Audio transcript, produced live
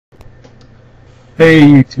Hey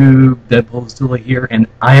YouTube, Deadpool still here, and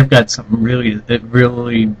I have got something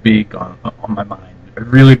really big on my mind. A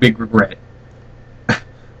really big regret.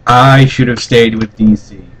 I should have stayed with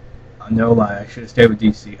DC. No lie, I should have stayed with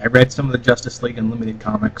DC. I read some of the Justice League Unlimited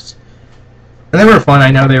comics, and they were fun.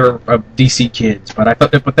 I know they were DC kids, but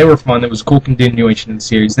but they were fun. It was a cool continuation of the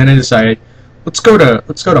series. Then I decided, let's go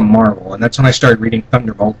to Marvel, and that's when I started reading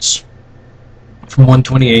Thunderbolts from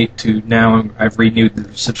 128 to now. I've renewed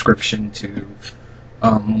the subscription to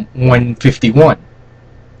 151.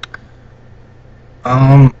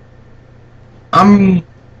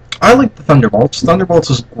 I like the Thunderbolts. Thunderbolts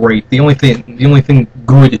is great. The only thing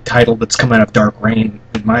good title that's come out of Dark Reign,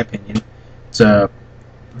 in my opinion, it's a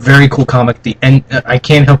very cool comic. The end, I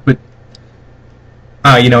can't help but,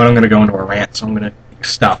 you know what? I'm gonna go into a rant, so I'm gonna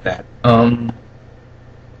stop that.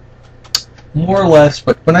 More or less,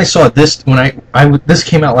 but when I saw this, this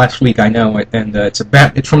came out last week, I know it, and it's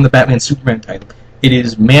from the Batman Superman title. It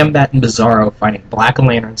is Man-Bat and Bizzarro fighting Black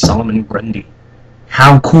Lantern, Solomon Grundy.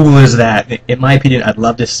 How cool is that? In my opinion, I'd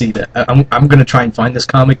love to see that. I'm going to try and find this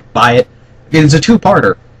comic, buy it. It's a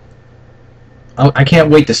two-parter. I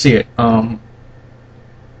can't wait to see it.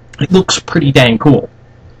 It looks pretty dang cool.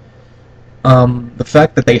 The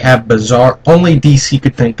fact that they have Bizzarro, only DC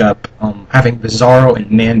could think up having Bizzarro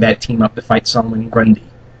and Man-Bat team up to fight Solomon Grundy.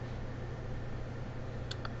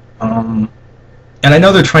 And I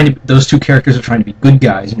know those two characters are trying to be good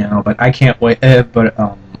guys now, but I can't wait.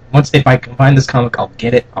 If I can find this comic, I'll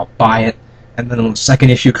get it, I'll buy it, and then when the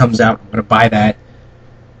second issue comes out, I'm gonna buy that.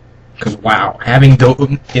 Because wow, having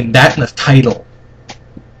in the title,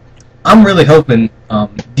 I'm really hoping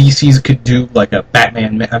DC's could do like a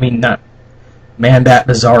not Man-Bat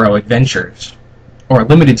Bizzarro Adventures, or a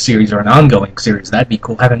limited series or an ongoing series. That'd be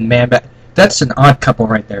cool. Having Man-Bat, that's an odd couple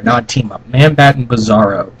right there, an odd team up. Man-Bat and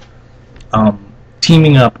Bizzarro.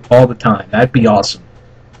 Teaming up all the time. That'd be awesome.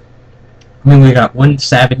 I mean, we got one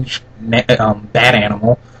savage bat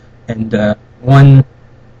animal and one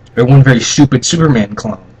very stupid Superman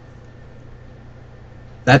clone.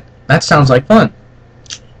 That sounds like fun.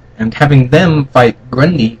 And having them fight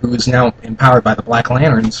Grundy, who is now empowered by the Black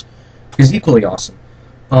Lanterns, is equally awesome.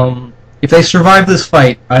 If they survive this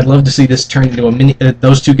fight, I'd love to see this turn into a mini.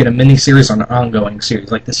 Those two get a mini series or an ongoing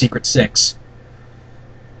series, like the Secret Six.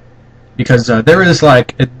 Because there is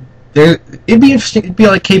like it'd be interesting. It'd be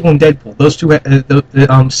like Cable and Deadpool. Those two,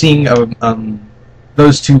 seeing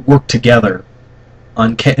those two work together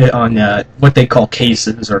on what they call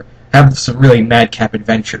cases, or have some really madcap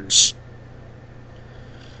adventures.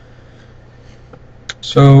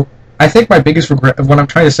 So I think my biggest regret of what I'm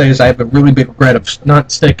trying to say is I have a really big regret of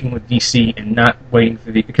not sticking with DC and not waiting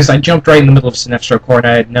for because I jumped right in the middle of Sinestro Corps and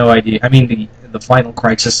I had no idea. I mean the Final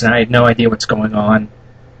Crisis, and I had no idea what's going on.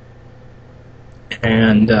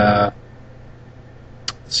 And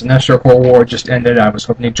Sinestro Corps War just ended. I was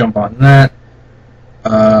hoping to jump on that,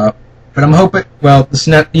 but I'm hoping. Well,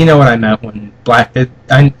 you know what I meant when I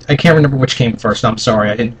can't remember which came first. I'm sorry,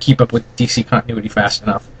 I didn't keep up with DC continuity fast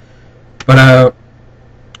enough. But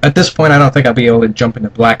at this point, I don't think I'll be able to jump into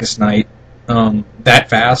Blackest Night that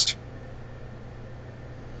fast.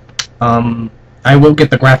 I will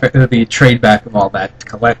get the trade back of all that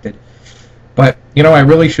collected, but you know I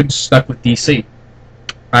really should have stuck with DC.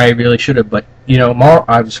 I really should have, but you know,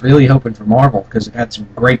 I was really hoping for Marvel because it had some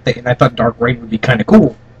great things, and I thought Dark Reign would be kind of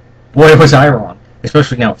cool. Boy, was I wrong.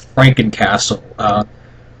 Especially now with Frankencastle,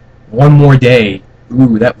 One More Day.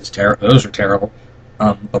 Ooh, that was terrible. Those were terrible.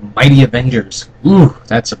 The Mighty Avengers. Ooh,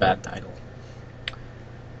 that's a bad title.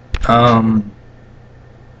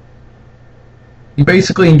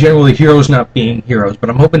 Basically, in general, the heroes not being heroes, but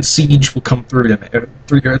I'm hoping Siege will come through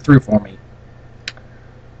through for me.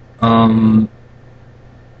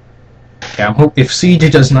 Yeah, if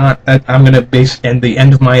Siege does not, I'm gonna end the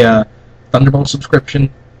end of my Thunderbolt subscription.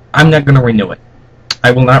 I'm not gonna renew it.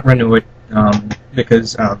 I will not renew it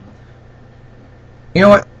because you know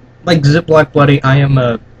what? Like Ziploc Bloody,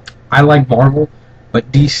 I like Marvel,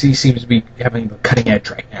 but DC seems to be having the cutting edge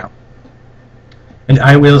right now. And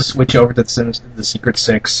I will switch over to the Secret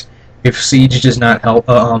Six if Siege does not help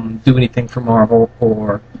do anything for Marvel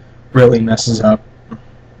or really messes up.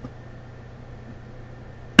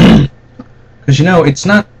 Because you know, it's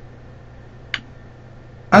not.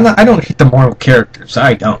 I don't hate the Marvel characters.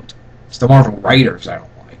 I don't. It's the Marvel writers I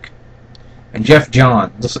don't like. And Jeff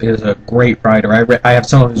Johns is a great writer. I have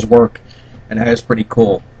some of his work, and that is pretty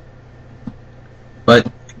cool.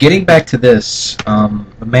 But getting back to this,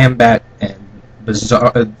 Man-Bat and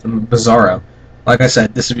Bizzarro. Like I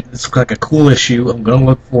said, this looks like a cool issue. I'm gonna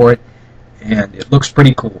look for it, and it looks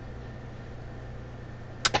pretty cool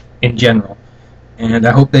in general. And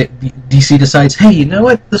I hope that DC decides, hey, you know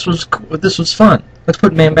what? This was cool. This was fun. Let's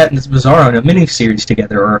put Man-Bat and Bizzarro in a mini-series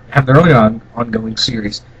together, or have their own ongoing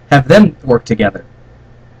series. Have them work together.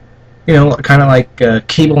 You know, kind of like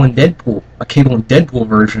Cable and Deadpool. A Cable and Deadpool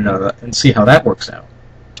version of it, and see how that works out.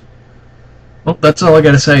 Well, that's all I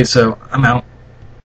gotta say, so I'm out.